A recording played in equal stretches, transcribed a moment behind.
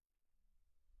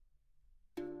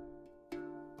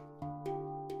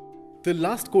The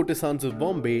Last Courtesans of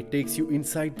Bombay takes you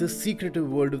inside the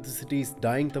secretive world of the city's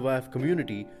dying Tawaf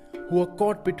community who are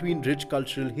caught between rich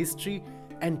cultural history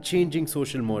and changing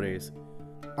social mores.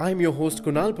 I'm your host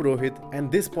Kunal Pirohit,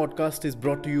 and this podcast is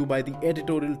brought to you by the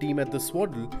editorial team at The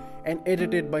Swaddle and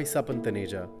edited by Sapan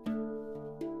Taneja.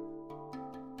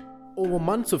 Over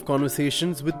months of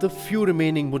conversations with the few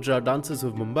remaining Mujra dancers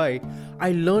of Mumbai,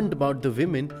 I learned about the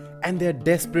women and their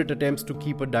desperate attempts to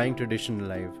keep a dying tradition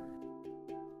alive.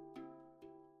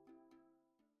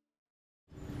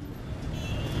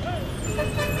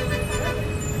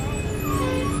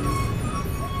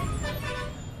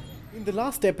 In the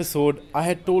last episode, I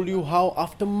had told you how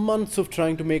after months of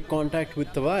trying to make contact with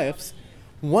Tawafs,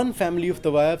 one family of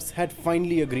Tawafs had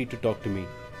finally agreed to talk to me.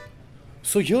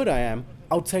 So here I am,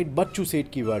 outside Bachu Seth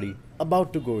Ki Wadi,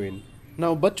 about to go in.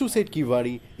 Now Bachu Seth Ki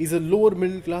Wadi is a lower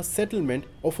middle class settlement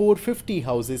of over 50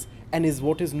 houses and is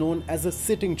what is known as a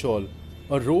sitting chawl,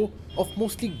 a row of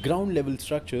mostly ground level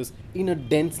structures in a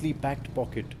densely packed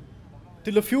pocket.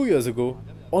 Till a few years ago,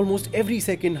 almost every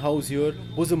second house here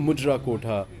was a Mujra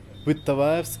kotha, with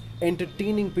Tawafs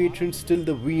entertaining patrons till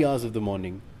the wee hours of the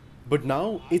morning. But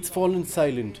now it's fallen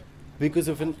silent because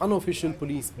of an unofficial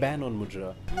police ban on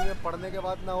Mujra. पढ़ने के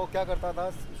बाद ना वो क्या करता था,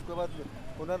 उसके बाद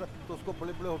उन्होंने तो उसको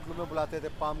बड़े-बड़े होटलों में बुलाते थे.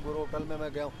 पाम गुरु होटल में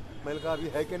मैं गया हूँ, मैंने कहा अभी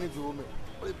है कि नहीं जुहू में,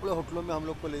 बड़े-बड़े होटलों में हम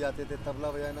लोग को ले जाते थे,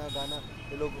 तबला बजाना, गाना,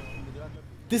 ये लोग.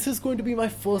 This is going to be my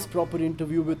first proper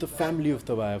interview with a family of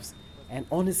Tawafs, and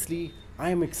honestly,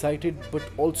 I am excited but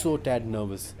also a tad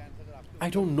nervous. I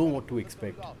don't know what to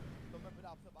expect.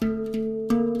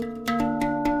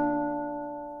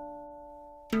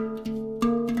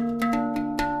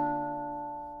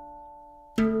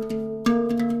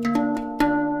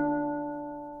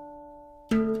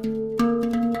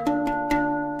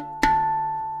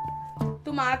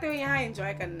 तुम आते हो यहाँ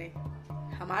एंजॉय करने.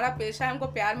 हमारा पेशा है, हमको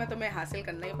प्यार में तुम्हें हासिल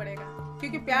करना ही पड़ेगा,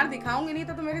 क्योंकि प्यार दिखाऊंगी नहीं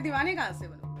तो मेरे दीवाने कहाँ से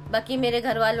बनो. बाकी मेरे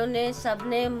घर वालों ने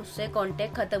सबने मुझसे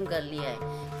कांटेक्ट खत्म कर लिया है,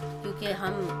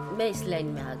 क्योंकि मैं इस लाइन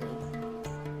में आ गई.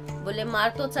 बोले मार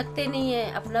तो सकते नहीं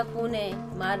है, अपना खून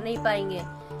है, मार नहीं पाएंगे,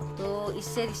 तो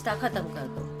इससे रिश्ता खत्म कर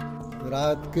दो.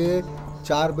 रात के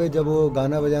 4 बजे जब वो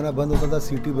गाना बजाना बंद होता था,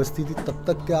 सीटी बजती थी, तब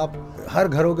तक क्या आप हर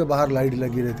घरों के बाहर लाइट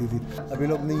लगी रहती थी. अभी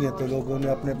लोग नहीं है तो लोगों ने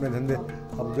अपने अपने धंधे,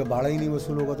 अब जब भाड़ा ही नहीं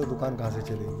वसूल होगा तो दुकान कहाँ से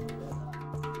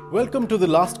चलेगी. Welcome to the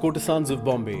Last Courtesans of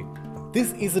Bombay.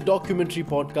 This is a documentary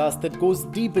podcast that goes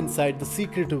deep inside the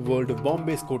secretive world of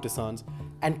Bombay's courtesans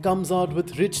and comes out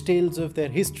with rich tales of their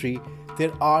history,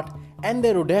 their art, and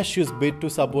their audacious bid to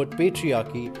subvert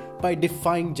patriarchy by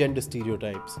defying gender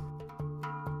stereotypes.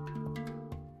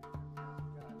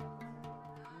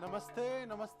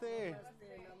 नमस्ते.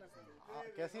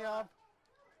 कैसी हैं आप?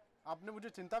 आपने मुझे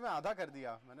चिंता में आधा कर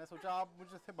दिया. मैंने सोचा आप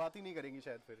मुझसे बात ही नहीं करेंगी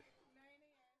शायद फिर.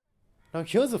 Now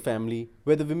here's a family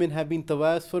where the women have been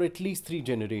Tawafs for at least 3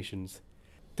 generations.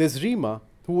 There's Rima,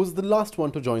 who was the last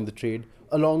one to join the trade,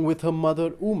 along with her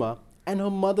mother Uma and her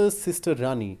mother's sister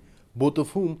Rani, both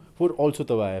of whom were also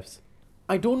Tawafs.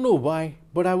 I don't know why,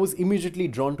 but I was immediately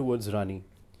drawn towards Rani.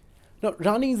 Now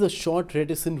Rani is a short,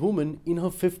 reticent woman in her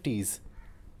 50s,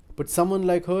 but someone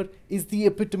like her is the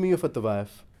epitome of a Tawaf.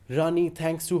 Rani,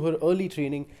 thanks to her early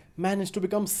training, managed to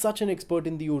become such an expert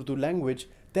in the Urdu language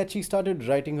that she started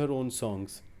writing her own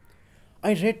songs.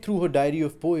 I read through her diary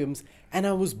of poems and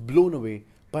I was blown away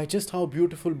by just how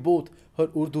beautiful both her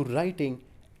Urdu writing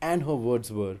and her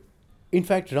words were. In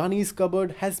fact, Rani's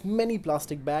cupboard has many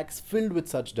plastic bags filled with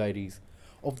such diaries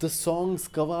of the songs,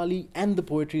 qawwali and the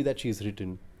poetry that she's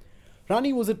written.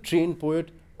 Rani was a trained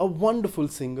poet, a wonderful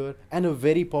singer and a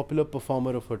very popular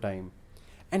performer of her time.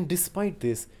 And despite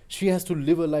this, she has to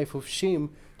live a life of shame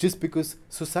just because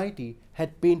society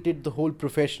had painted the whole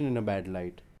profession in a bad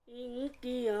light.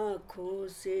 इनकी आँखों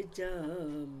से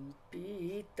जाम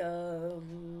पीता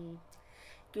हूँ,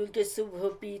 क्योंकि सुबह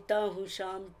पीता हूँ,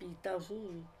 शाम पीता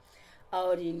हूँ,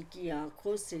 और इनकी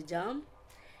आँखों से जाम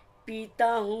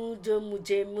पीता हूँ. जो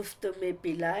मुझे मुफ्त में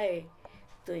पिलाए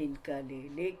तो इनका ले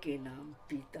ले के नाम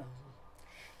पीता हूँ,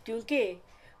 क्योंकि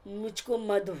मुझको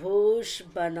मदहोश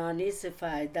बनाने से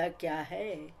फ़ायदा क्या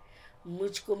है.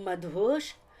 मुझको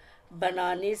मदहोश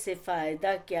बनाने से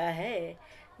फ़ायदा क्या है,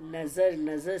 नज़र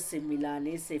नज़र से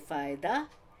मिलाने से फ़ायदा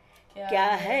क्या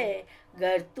है.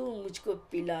 अगर तू मुझको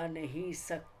पिला नहीं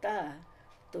सकता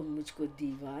तो मुझको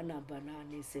दीवाना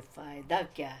बनाने से फ़ायदा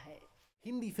क्या है.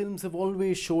 Hindi films have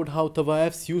always showed how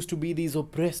Tawafs used to be these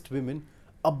oppressed women,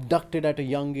 abducted at a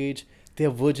young age, their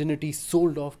virginity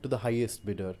sold off to the highest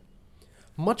bidder.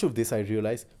 Much of this, I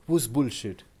realized, was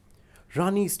bullshit.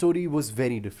 Rani's story was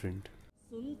very different.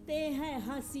 सुनते हैं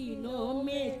हसीनों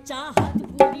में चाहत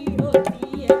बुरी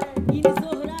होती है, इन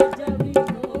ज़ोहरा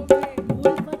जबीनों में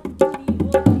उल्फत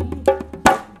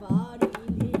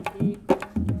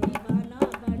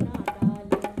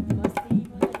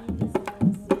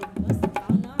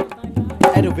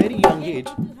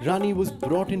age, Rani was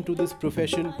brought into this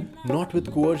profession not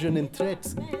with coercion and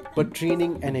threats, but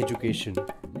training and education.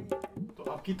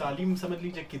 तो आपकी तालीम समझ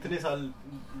लीजिए कितने साल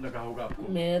लगा होगा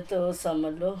आपको? मैं तो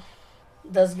समझ लो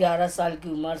 10-11 साल की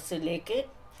उम्र से लेके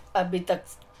अभी तक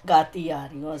गाती आ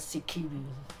रही हूँ और सीखी भी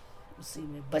हूँ उसी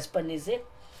में। बचपन से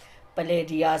पहले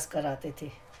रियाज कराते थे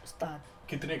उस्ताद।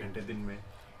 कितने घंटे दिन में?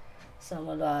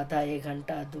 समझ लो आधा 1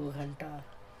 घंटा 2 घंटा।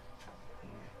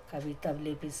 कभी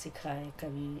तबले पे सिखाए,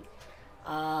 कभी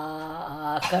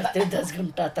आ करते 10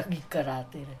 घंटा तक ही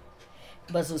कराते रहे,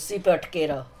 बस उसी पे अटके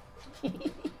रहो।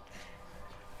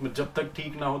 जब तक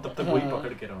ठीक ना हो तब तक वही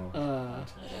पकड़ के रहो।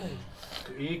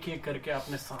 तो एक एक करके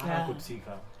आपने सारा कुछ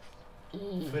सीखा,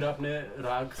 फिर आपने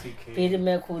राग सीखे। फिर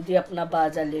मैं खुद ही अपना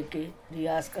बाजा लेके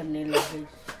रियाज करने लग गई।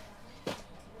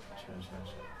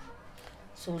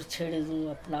 सुर छेड़ दूँ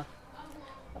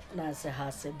अपना ऐसे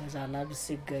हाथ से बजाना भी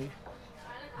सीख गई।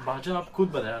 बाजा आप खुद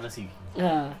बजाना सीखी?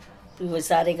 हाँ, फिर वो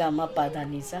सारे गामा पादा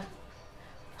नीसा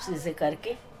उसी से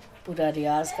करके पूरा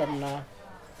रियाज करना।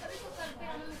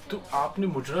 तो आपने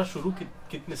मुजरा शुरू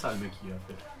कितने साल में किया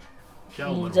फिर? क्या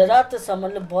उम्र? मुजरा तो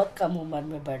समझ लो बहुत कम उम्र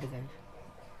में बैठ गई,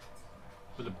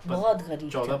 बहुत गरीब।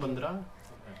 14-15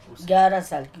 11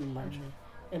 साल की उम्र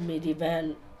में। मेरी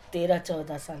बहन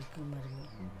 13-14 साल की उम्र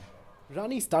में।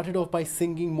 Rani started off by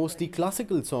singing mostly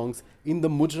classical songs in the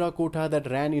Mujra kota that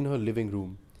ran in her living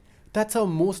room. That's how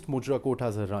most Mujra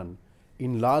kotas are run,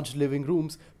 in large living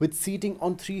rooms with seating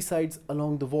on 3 sides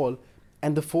along the wall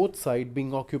and the 4th side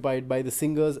being occupied by the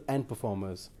singers and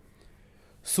performers.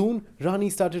 Soon, Rani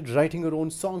started writing her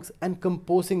own songs and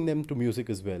composing them to music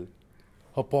as well.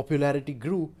 Her popularity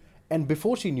grew, and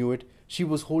before she knew it, she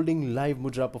was holding live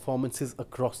Mujra performances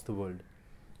across the world.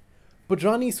 But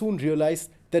Rani soon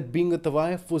realized that being a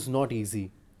tawayaf was not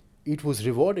easy. It was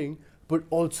rewarding, but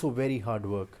also very hard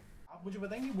work. आप मुझे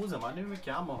बताएंगे वो ज़माने में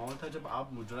क्या माहौल था जब आप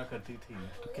मुजरा करती थी?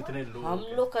 तो कितने लोग? हम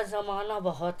लोग का ज़माना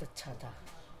बहुत अच्छा था।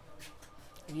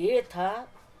 ये था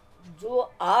जो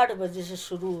 8 बजे से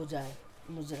शुरू हो जाए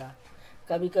मुजरा,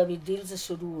 कभी कभी दिन से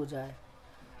शुरू हो जाए,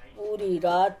 पूरी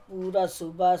रात पूरा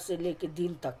सुबह से लेके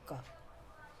दिन तक का,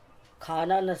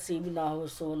 खाना नसीब ना हो,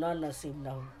 सोना नसीब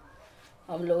ना हो।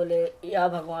 हम लोग ले या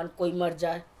भगवान कोई मर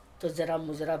जाए तो ज़रा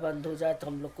मुजरा बंद हो जाए तो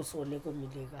हम लोग को सोने को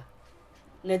मिलेगा,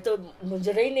 नहीं तो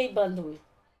मुजरा ही नहीं बंद हुए।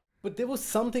 But there was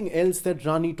something else that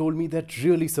Rani told me that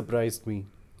really surprised me.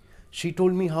 She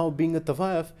told me how being a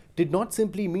tawayaf did not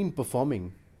simply mean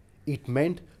performing. It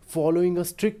meant following a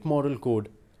strict moral code,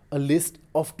 a list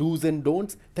of do's and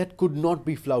don'ts that could not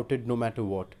be flouted no matter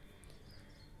what.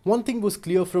 One thing was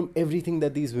clear from everything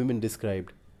that these women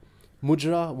described.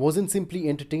 Mujra wasn't simply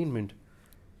entertainment.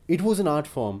 It was an art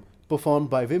form performed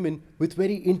by women with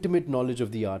very intimate knowledge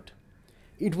of the art.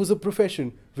 It was a profession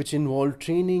which involved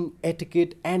training,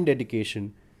 etiquette and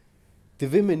dedication. The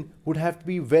women would have to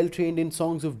be well trained in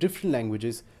songs of different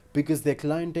languages because their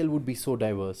clientele would be so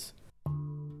diverse.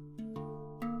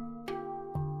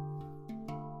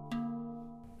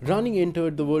 Rani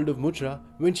entered the world of Mujra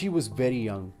when she was very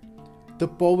young. The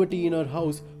poverty in her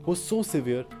house was so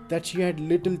severe that she had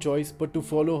little choice but to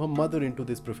follow her mother into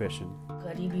this profession.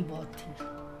 गरीबी बहुत थी।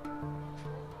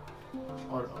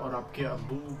 और आपके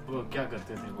अब्बू क्या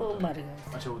करते थे? वो मर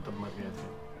गए। अच्छा, वो तब मर गए थे।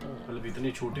 मतलब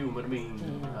इतनी छोटी उम्र में ही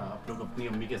आप लोग अपनी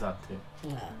अम्मी के साथ थे।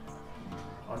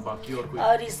 और बाकी और कोई?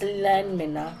 और इस लाइन में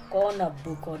ना कौन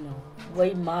अब्बू कौन हो,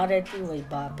 वही माँ रहती वही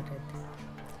बाप रहते,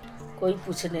 कोई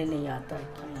पूछने नहीं आता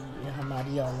कि ये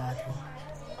हमारी औलाद है,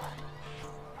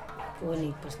 कोई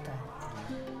नहीं पूछता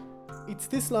है। It's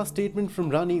this last statement from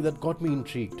Rani that got me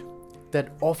intrigued.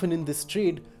 That often in this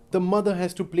trade, the mother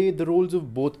has to play the roles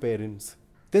of both parents.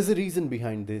 There's a reason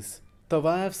behind this.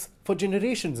 Tawayafs, for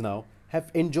generations now,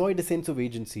 have enjoyed a sense of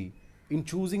agency in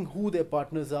choosing who their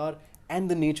partners are and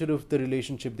the nature of the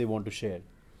relationship they want to share.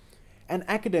 An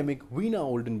academic, Veena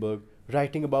Oldenburg,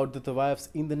 writing about the Tawayafs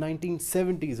in the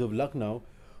 1970s of Lucknow,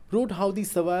 wrote how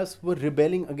these Tawayafs were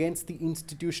rebelling against the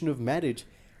institution of marriage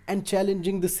and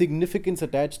challenging the significance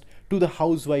attached to the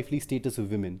housewifely status of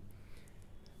women.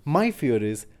 My fear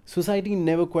is society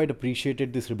never quite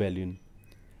appreciated this rebellion.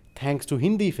 Thanks to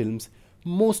Hindi films,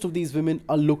 most of these women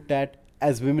are looked at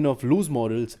as women of loose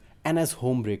morals and as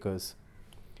homebreakers.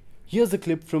 Here's a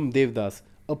clip from Devdas,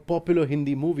 a popular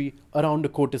Hindi movie around a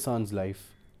courtesan's life.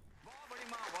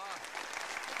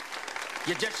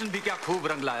 ये जश्न भी क्या खूब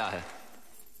रंग लाया है।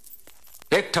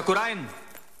 एक ठकुराइन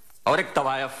और एक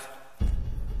तवायफ,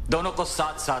 दोनों को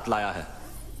साथ साथ लाया है।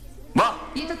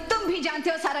 वाह! ये तो तुम भी जानते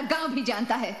हो, सारा गांव भी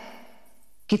जानता है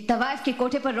कि तवायफ के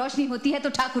कोठे पर रोशनी होती है तो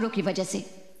ठाकुरों की वजह से,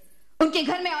 उनके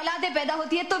घर में औलादें पैदा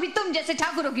होती है तो भी तुम जैसे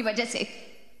ठाकुरों की वजह से।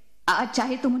 आज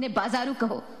चाहे तुम उन्हें बाजारू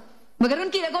कहो, मगर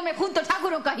उनकी रगों में खून तो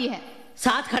ठाकुरों का ही है।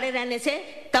 साथ खड़े रहने से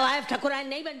तवायफ ठकुराइन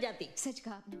नहीं बन जाती। सच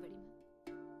कहा आपने बड़ी माँ।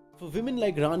 For women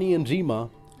like Rani and Rima,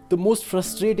 the most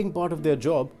frustrating part of their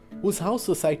job was how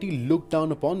society looked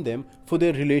down upon them for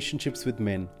their relationships with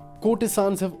men.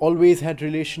 Courtesans have always had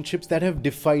relationships that have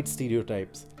defied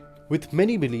stereotypes, with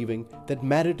many believing that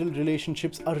marital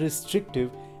relationships are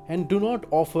restrictive and do not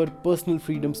offer personal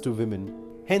freedoms to women.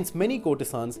 Hence, many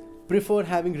courtesans prefer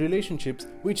having relationships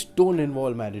which don't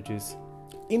involve marriages.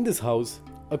 In this house,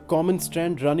 a common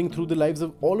strand running through the lives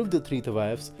of all of the three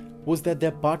Tawayafs was that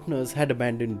their partners had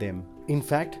abandoned them. In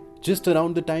fact, just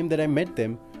around the time that I met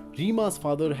them, Rima's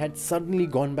father had suddenly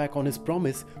gone back on his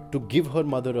promise to give her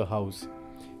mother a house.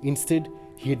 Instead,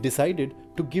 he had decided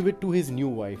to give it to his new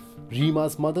wife.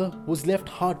 Rima's mother was left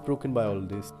heartbroken by all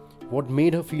this. What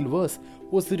made her feel worse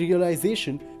was the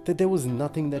realization that there was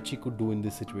nothing that she could do in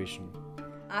this situation.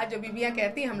 आज जो बीबियां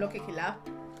कहती हैं हम लोग के खिलाफ,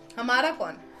 हमारा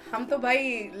कौन? हम तो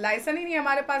भाई लाइसेंस ही नहीं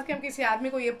हमारे पास कि हम किसी आदमी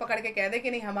को ये पकड़ के कह दे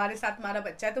कि नहीं हमारे साथ हमारा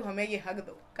बच्चा है तो हमें ये हक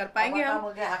दो। कर पाएंगे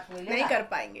हम? नहीं कर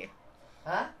पाएंगे।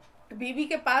 तो बीबी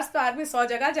के पास तो आदमी 100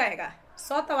 जगह जाएगा,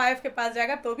 100 तवायफ के पास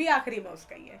जाएगा तो भी आखिरी में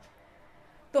उसका ही है।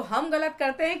 तो हम गलत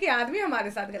करते हैं कि आदमी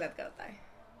हमारे साथ गलत करता है?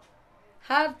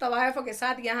 हर तवायफों के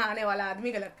साथ यहाँ आने वाला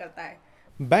आदमी गलत करता है।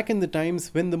 Back in the times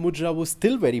when the Mujra was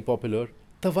still very popular,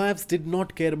 Tawayafs did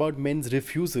not care about men's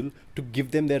refusal to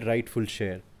give them their rightful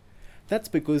share.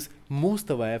 That's because most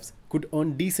Tawayafs could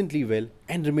earn decently well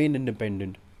and remain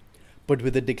independent. But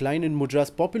with the decline in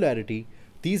Mujra's popularity,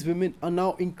 these women are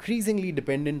now increasingly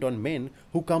dependent on men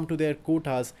who come to their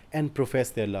quotas and profess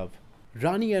their love.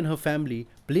 Rani and her family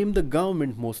blame the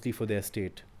government mostly for their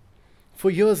state. For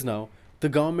years now, the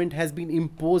government has been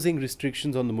imposing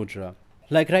restrictions on the Mujra.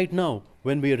 Like right now,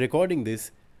 when we are recording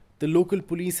this, the local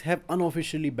police have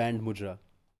unofficially banned Mujra.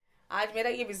 आज मेरा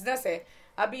ये business है,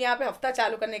 अभी यहाँ पे हफ्ता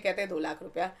चालू करने कहते हैं 2 लाख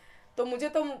रुपया, तो मुझे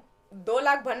तो 2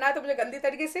 लाख भरना है तो मुझे गंदी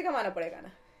तरीके से कमाना पड़ेगा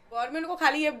ना। गवर्नमेंट को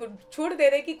खाली ये छूट दे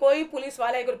दे कि कोई पुलिस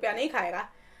वाला 1 रुपया नहीं खाएगा,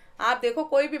 आप देखो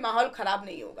कोई भी माहौल खराब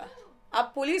नहीं होगा।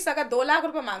 अब पुलिस अगर 2 लाख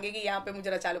रुपए मांगेगी यहाँ पे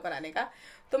मुजरा चालू कराने का,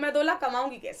 तो मैं 2 लाख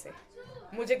कमाऊंगी कैसे?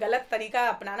 मुझे गलत तरीका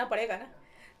अपनाना पड़ेगा ना,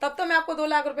 तब तो मैं आपको 2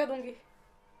 लाख रुपया दूंगी।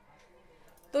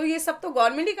 तो ये सब तो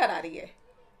गवर्नमेंट ही करा रही है,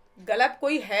 गलत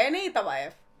कोई है नहीं।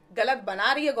 तवायफ गलत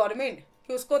बना रही है गवर्नमेंट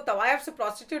कि उसको तवायफ से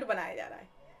प्रोस्टिट्यूट बनाया जा रहा है।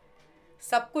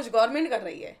 सब कुछ गवर्नमेंट कर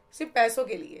रही है सिर्फ पैसों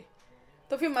के लिए।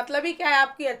 तो फिर मतलब ही क्या है?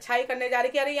 आपकी अच्छाई करने जा रही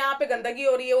है कि अरे यहाँ पे गंदगी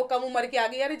हो रही है, वो कम उम्र की आ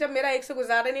गई। अरे जब मेरा एक से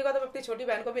गुजारा नहीं होगा तो मैं अपनी छोटी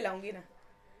बहन को भी लाऊंगी ना।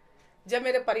 जब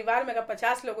मेरे परिवार में अगर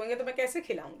 50 लोग होंगे तो मैं कैसे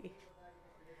खिलाऊंगी?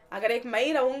 अगर एक मैं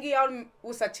ही रहूंगी और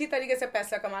उस अच्छी तरीके से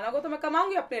पैसा कमाना होगा तो मैं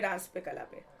कमाऊंगी अपने डांस पे, कला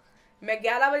पे। मैं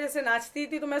 11 बजे से नाचती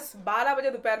थी तो मैं 12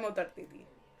 बजे दोपहर में उतरती थी।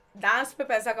 डांस पे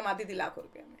पैसा कमाती थी लाखों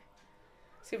रुपये में,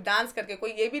 सिर्फ डांस करके।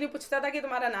 कोई ये भी नहीं पूछता था कि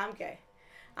तुम्हारा नाम क्या है।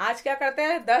 आज क्या करते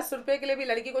हैं? 10 रुपये के लिए भी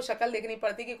लड़की को शक्ल देखनी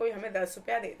पड़ती कि कोई हमें 10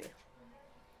 रुपया दे दे।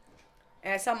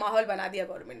 ऐसा माहौल बना दिया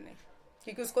गवर्नमेंट ने,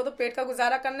 क्योंकि उसको तो पेट का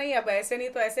गुजारा करना ही। अब ऐसे नहीं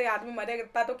तो ऐसे आदमी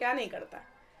मरेगा तो क्या नहीं करता।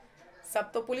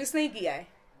 सब तो पुलिस ने ही किया है।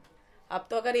 अब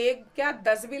तो अगर एक क्या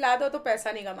 10 भी ला दो तो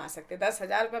पैसा नहीं कमा सकते,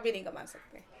 10,000 रुपया भी नहीं कमा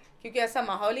सकते, क्योंकि ऐसा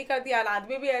माहौल ही कर दिया।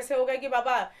 आदमी भी ऐसे हो गए कि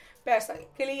बाबा पैसा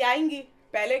के लिए आएंगी।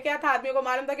 पहले क्या था, आदमियों को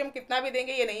मालूम था कि हम कितना भी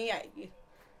देंगे ये नहीं आएगी।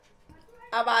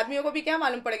 अब आदमियों को भी क्या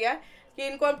मालूम पड़ गया कि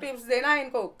इनको हम टिप्स देना है,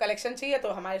 इनको कलेक्शन चाहिए तो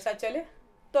हमारे साथ चले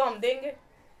तो हम देंगे।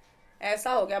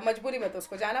 ऐसा हो गया, मजबूरी में तो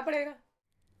उसको जाना पड़ेगा।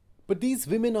 But these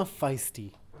women are feisty.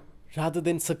 Rather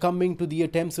than succumbing to the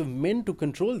attempts of men to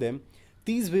control them,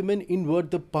 these women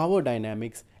invert the power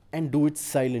dynamics and do it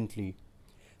silently.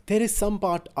 There is some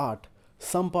part art,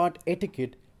 some part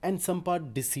etiquette, and some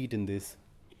part deceit in this.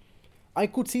 I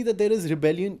could see that there is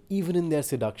rebellion even in their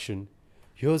seduction.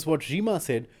 Here's what Rima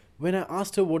said when I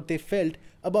asked her what they felt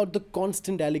about the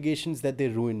constant allegations that they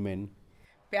ruin men.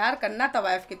 प्यार करना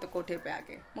तवायफ के तो कोठे पे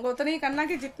आके, मगर उतना ही करना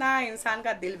कि जितना इंसान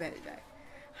का दिल बहल जाए।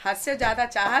 हद से ज़्यादा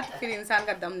चाहत फिर इंसान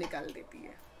का दम निकाल देती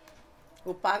है।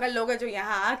 वो पागल लोग हैं जो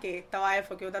यहाँ आके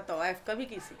तवायफ के, उधर तवायफ कभी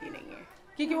किसी की नहीं है,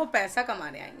 क्योंकि वो पैसा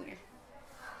कमाने आई हैं।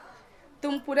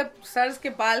 तुम पूरे सर के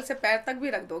बाल से पैर तक भी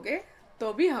रख दोगे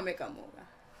तो भी हमें कम होगा।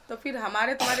 तो फिर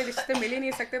हमारे तुम्हारे रिश्ते मिल ही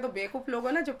नहीं सकते। तो बेवकूफ़ लोग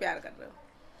हो ना जो प्यार कर रहे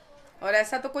हो। और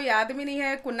ऐसा तो कोई आदमी नहीं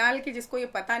है कुनाल की जिसको ये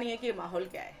पता नहीं है कि ये माहौल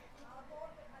क्या है।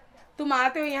 तुम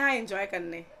आते हो यहाँ एंजॉय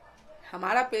करने,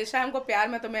 हमारा पेशा है, हमको प्यार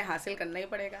में तुम्हें हासिल करना ही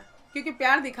पड़ेगा, क्योंकि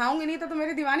प्यार दिखाऊंगी नहीं तो तुम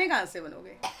मेरे दीवाने कहाँ से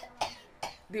बनोगे?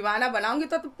 दीवाना बनाऊंगी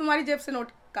तो तुम्हारी जेब से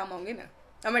नोट कमाऊंगी ना।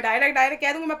 और मैं डायरेक्ट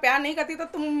कह दूंगी मैं प्यार नहीं करती तो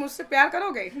तुम मुझसे प्यार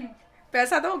करोगे,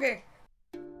 पैसा दोगे?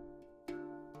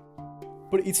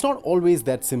 But it's not always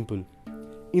that simple.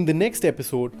 In the next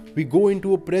episode, we go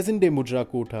into a present-day Mujra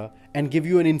quota and give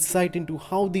you an insight into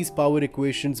how these power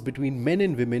equations between men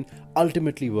and women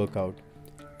ultimately work out.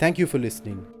 Thank you for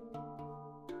listening.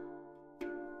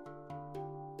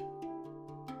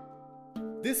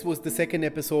 This was the second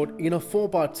episode in a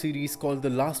 4-part series called The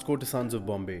Last Courtesans of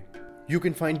Bombay. You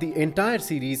can find the entire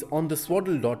series on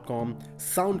theswaddle.com,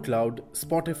 SoundCloud,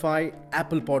 Spotify,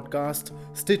 Apple Podcast,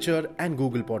 Stitcher and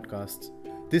Google Podcasts.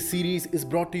 This series is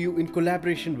brought to you in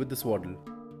collaboration with The Swaddle.